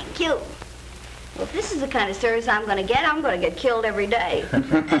 Thank you. Well, if this is the kind of service I'm going to get killed every day.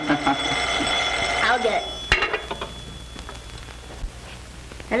 I'll get it.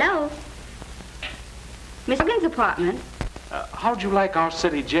 Hello? Miss Morgan's apartment. How'd you like our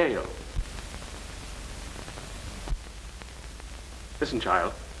city jail? Listen,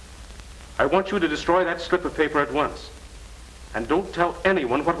 child. I want you to destroy that slip of paper at once. And don't tell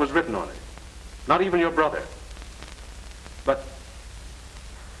anyone what was written on it. Not even your brother. But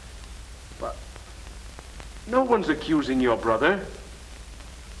no one's accusing your brother.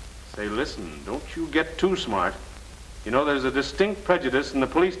 Say, listen, don't you get too smart. You know, there's a distinct prejudice in the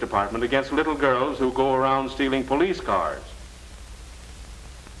police department against little girls who go around stealing police cars.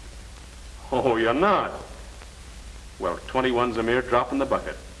 Oh, you're not? Well, 21's a mere drop in the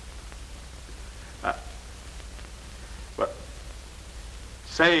bucket. But,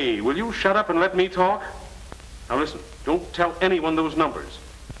 say, will you shut up and let me talk? Now listen, don't tell anyone those numbers.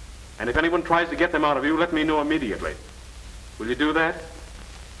 And if anyone tries to get them out of you, let me know immediately. Will you do that?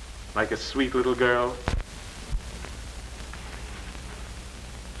 Like a sweet little girl?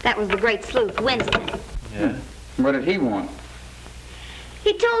 That was the great sleuth, Winston. Yeah? What did he want?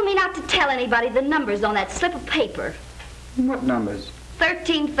 He told me not to tell anybody the numbers on that slip of paper. What numbers?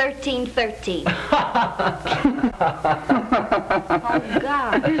 13, 13, 13. Oh,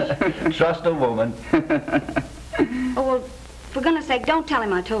 gosh. Trust a woman. Oh, well, for goodness sake, don't tell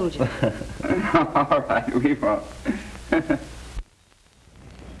him I told you. All right, we won't.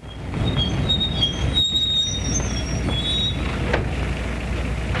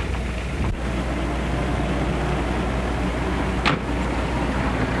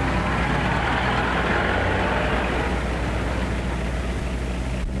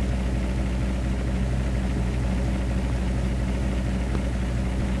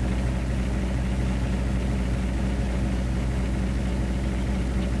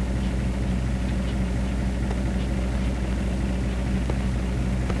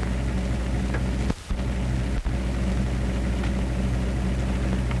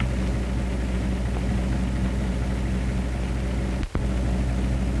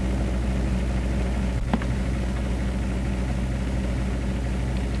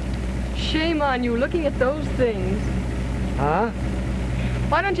 Shame on you, looking at those things. Huh?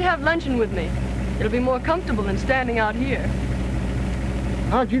 Why don't you have luncheon with me? It'll be more comfortable than standing out here.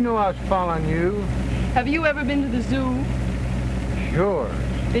 How'd you know I was following you? Have you ever been to the zoo? Sure.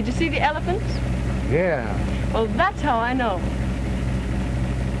 Did you see the elephants? Yeah. Well, that's how I know.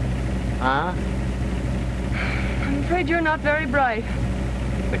 Huh? I'm afraid you're not very bright,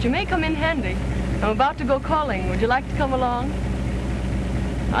 but you may come in handy. I'm about to go calling. Would you like to come along?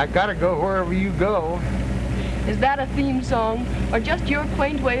 I gotta go wherever you go. Is that a theme song, or just your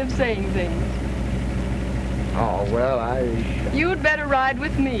quaint way of saying things? Oh, well, You'd better ride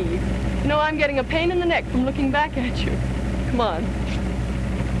with me. You know, I'm getting a pain in the neck from looking back at you. Come on.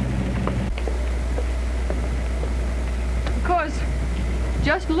 Of course,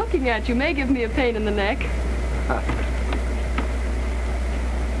 just looking at you may give me a pain in the neck.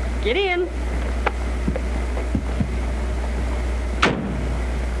 Get in.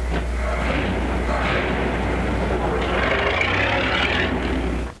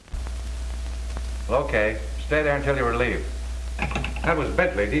 Okay, stay there until you're relieved. That was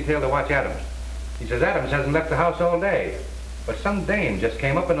Bentley, detailed to watch Adams. He says Adams hasn't left the house all day. But some dame just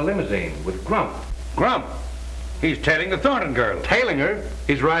came up in a limousine with Grump. Grump? He's tailing the Thornton girl. Tailing her?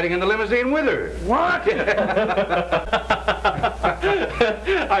 He's riding in the limousine with her. What?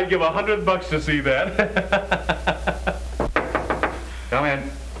 I'd give $100 to see that. Come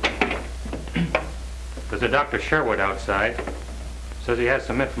in. There's a Dr. Sherwood outside. Says he has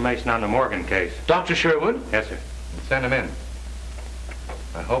some information on the Morgan case. Dr. Sherwood? Yes, sir. Send him in.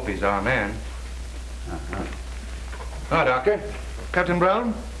 I hope he's our man. Oh, Doctor. Captain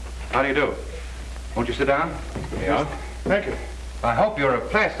Brown. How do you do? Won't you sit down? Yeah. Thank you. I hope you're a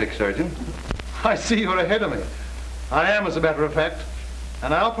plastic surgeon. I see you're ahead of me. I am, as a matter of fact.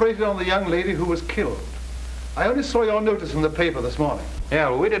 And I operated on the young lady who was killed. I only saw your notice in the paper this morning. Yeah,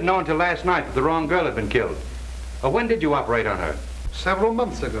 well, we didn't know until last night that the wrong girl had been killed. When did you operate on her? Several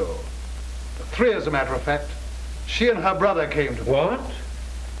months ago. 3, as a matter of fact. She and her brother came to me. What?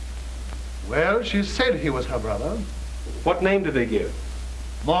 Well, she said he was her brother. What name did they give?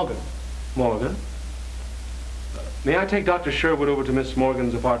 Morgan. Morgan? May I take Dr. Sherwood over to Miss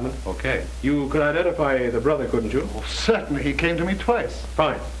Morgan's apartment? Okay. You could identify the brother, couldn't you? Oh, certainly. He came to me twice.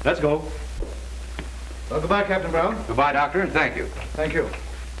 Fine. Let's go. Well, goodbye, Captain Brown. Goodbye, Doctor, and thank you. Thank you.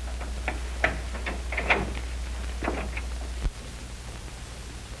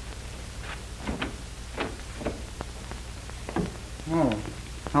 Oh,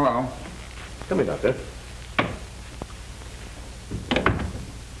 hello. Come here, Doctor.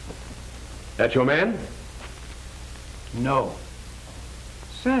 That your man? No.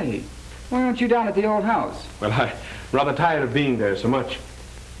 Say, why aren't you down at the old house? Well, I'm rather tired of being there so much.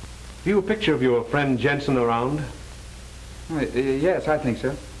 Have you a picture of your friend Jensen around? Yes, I think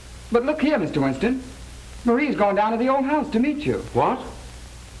so. But look here, Mr. Winston. Marie's gone down to the old house to meet you. What?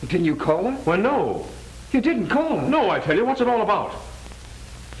 Didn't you call her? Well, no. You didn't call her? No, I tell you. What's it all about?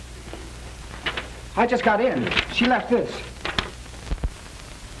 I just got in. She left this.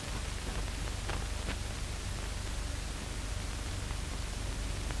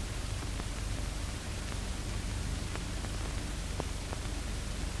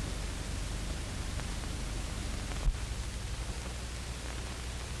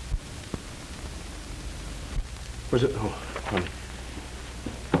 Was it? Oh, honey.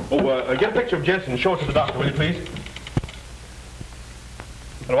 Oh, get a picture of Jensen and show it to the doctor, will you, please?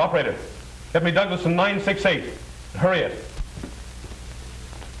 Hello, operator. Get me Douglas in 968. Hurry it.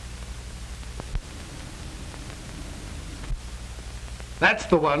 That's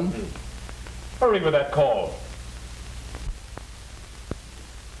the one. Hurry with that call.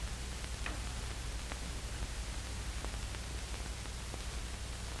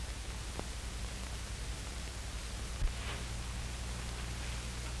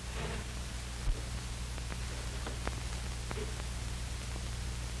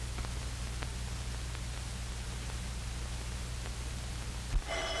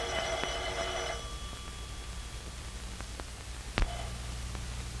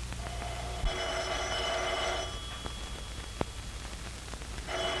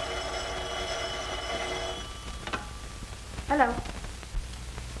 Hello.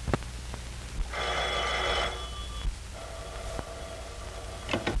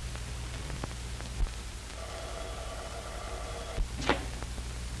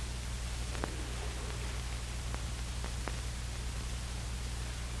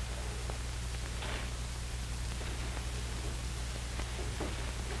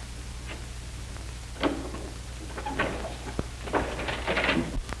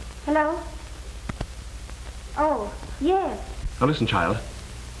 Hello? Oh, yes. Now listen, child.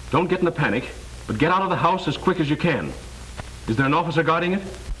 Don't get in a panic, but get out of the house as quick as you can. Is there an officer guarding it?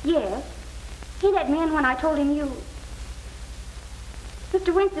 Yes. He let me in when I told him you...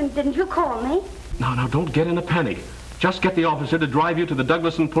 Mr. Winston, didn't you call me? Now, don't get in a panic. Just get the officer to drive you to the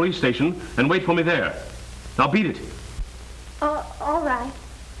Douglaston police station and wait for me there. Now beat it. All right.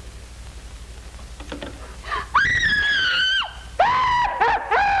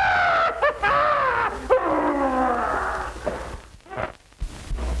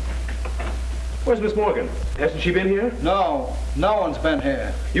 Where's Miss Morgan? Hasn't she been here? No, no one's been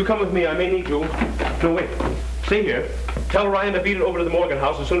here. You come with me. I may need to. No, wait. Stay here. Tell Ryan to beat it over to the Morgan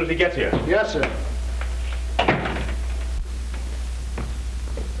house as soon as he gets here. Yes, sir.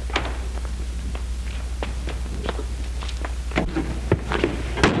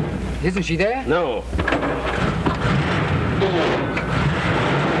 Isn't she there? No.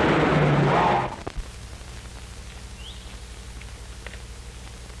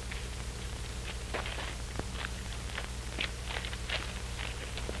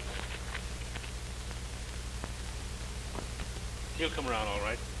 He'll come around all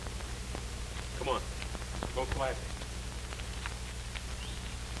right. Come on. Go quietly.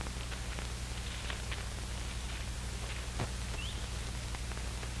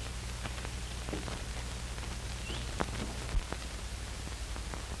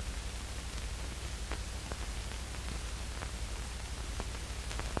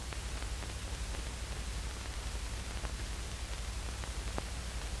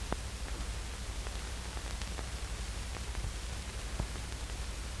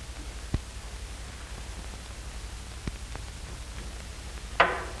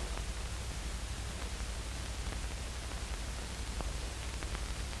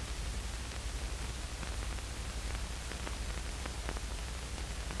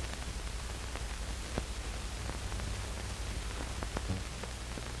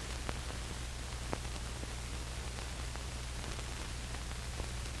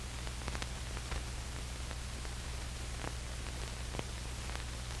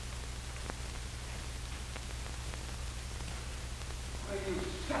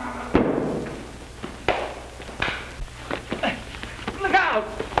 Look out!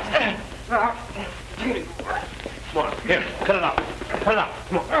 Come on, here, cut it out. Cut it out.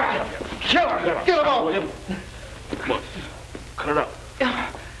 Come on. Kill her! Get him out! Come on. Cut it out.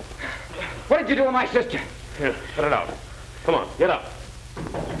 What did you do with my sister? Here, cut it out. Come on, get up.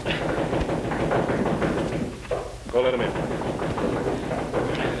 Go let him in.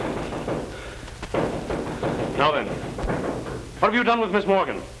 Now then, what have you done with Miss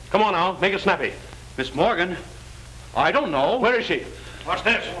Morgan? Come on now, make it snappy. Miss Morgan? I don't know. Where is she? What's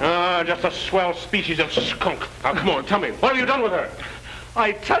this? Just a swell species of skunk. Now, come on, tell me, what have you done with her?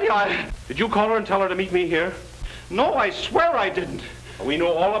 I tell you, Did you call her and tell her to meet me here? No, I swear I didn't. We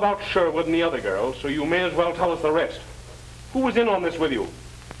know all about Sherwood and the other girls, so you may as well tell us the rest. Who was in on this with you?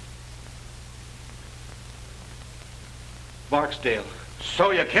 Barksdale.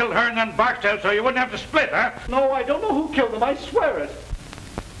 So you killed her and then Barksdale so you wouldn't have to split, huh? No, I don't know who killed them. I swear it.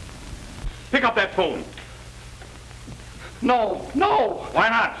 Pick up that phone. No, no. Why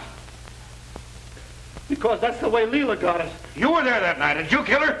not? Because that's the way Leela got it. You were there that night. Did you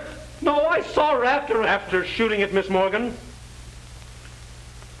kill her? No, I saw her after... After shooting at Miss Morgan?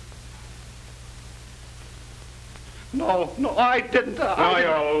 No, I didn't. Now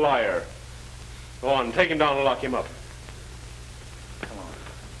you're a liar. Go on, take him down and lock him up. Come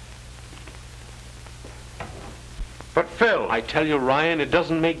on. But Phil... I tell you, Ryan, it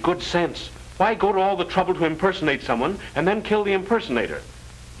doesn't make good sense. Why go to all the trouble to impersonate someone and then kill the impersonator?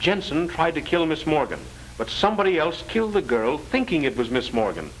 Jensen tried to kill Miss Morgan, but somebody else killed the girl thinking it was Miss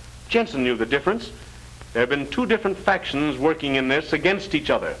Morgan. Jensen knew the difference. There have been two different factions working in this against each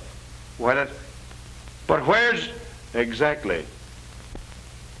other. But where's... Exactly.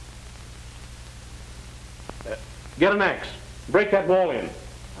 Get an axe. Break that wall in.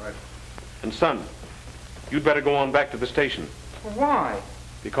 All right. And son, you'd better go on back to the station. Why?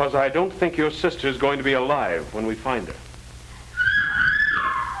 Because I don't think your sister's going to be alive when we find her.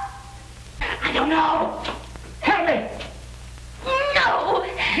 I don't know. Help me. No.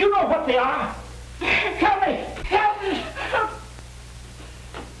 You know what they are. Help me. Help me.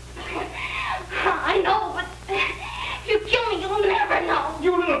 I know, but if you kill me, you'll never know.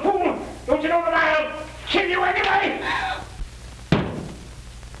 You little fool. Don't you know that I'll kill you anyway?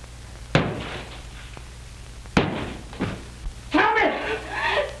 Tell me.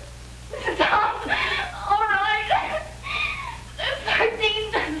 Stop. All right.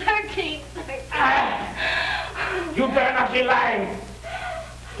 13. You better not be lying.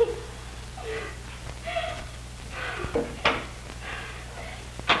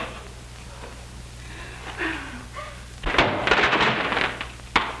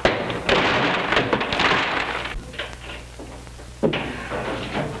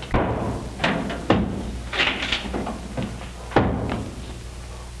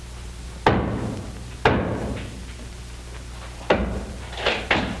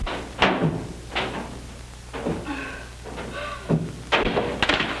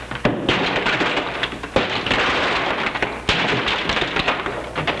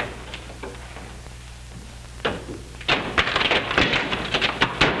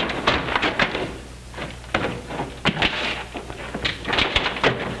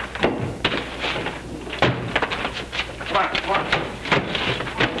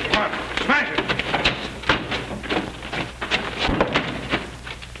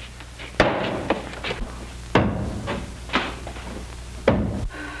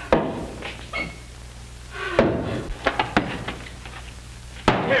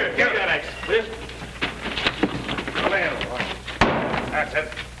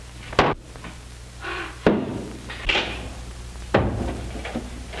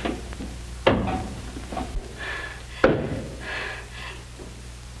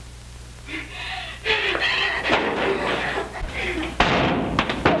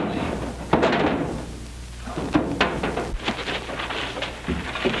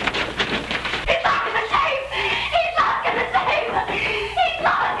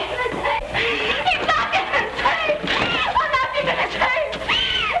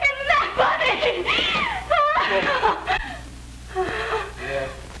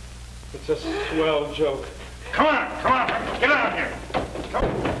 Joke. Come on, get out of here.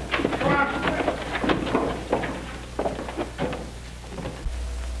 Come on.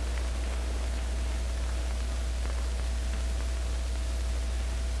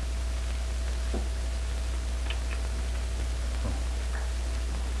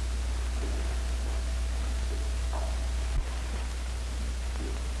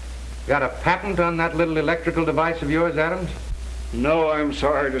 Got a patent on that little electrical device of yours, Adams? No, I'm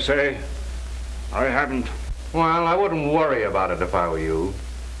sorry to say. I haven't. Well, I wouldn't worry about it if I were you.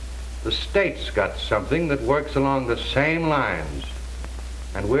 The state's got something that works along the same lines.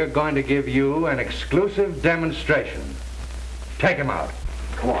 And we're going to give you an exclusive demonstration. Take him out.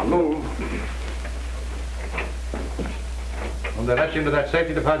 Come on, move. Will they let you into that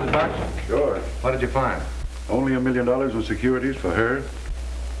safety deposit box? Sure. What did you find? Only $1 million in securities for her.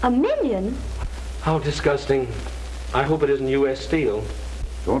 $1 million? How disgusting. I hope it isn't U.S. steel.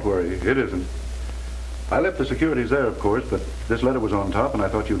 Don't worry, it isn't. I left the securities there, of course, but this letter was on top and I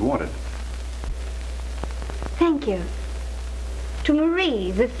thought you'd want it. Thank you. To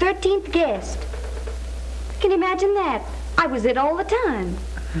Marie, the 13th guest. Can you imagine that? I was it all the time.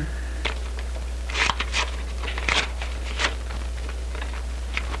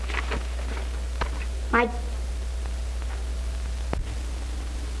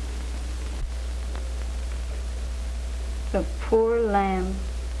 The poor lamb.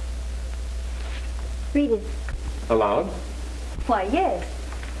 Read it. Aloud? Why, yes.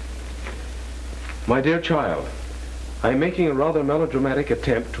 My dear child, I am making a rather melodramatic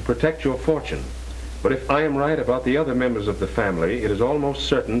attempt to protect your fortune. But if I am right about the other members of the family, it is almost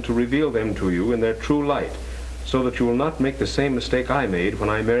certain to reveal them to you in their true light, so that you will not make the same mistake I made when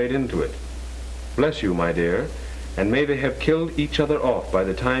I married into it. Bless you, my dear, and may they have killed each other off by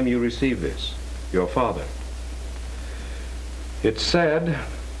the time you receive this. Your father. It's sad,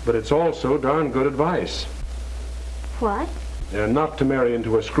 but it's also darn good advice. What? Not to marry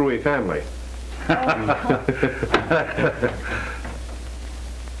into a screwy family.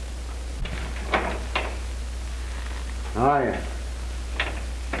 Hiya.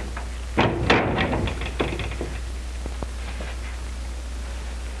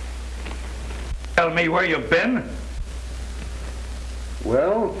 Tell me where you've been.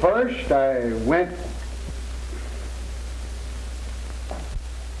 Well, first I went...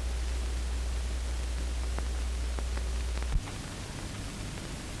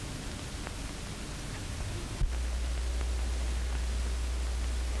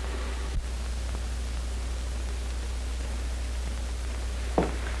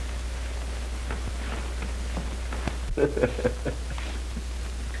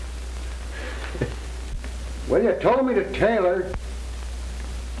 Well, you told me to tailor.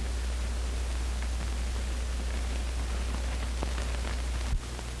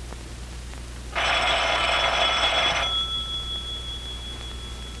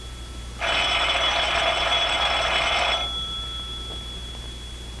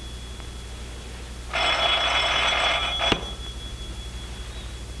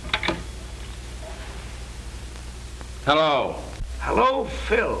 Hello. Hello,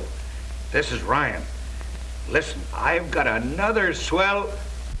 Phil. This is Ryan. Listen, I've got another swell...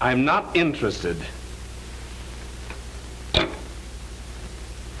 I'm not interested.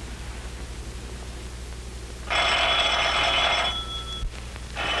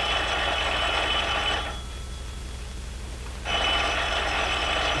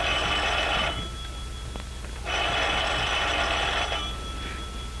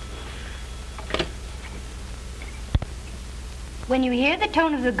 When you hear the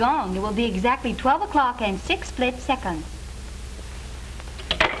tone of the gong, it will be exactly 12 o'clock and 6 split seconds.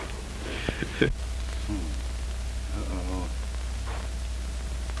 Uh-oh.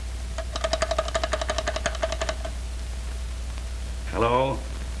 Hello?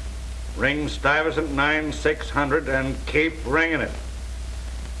 Ring Stuyvesant 9600 and keep ringing it.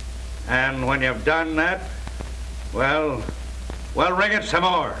 And when you've done that, well, ring it some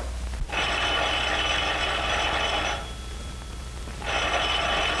more.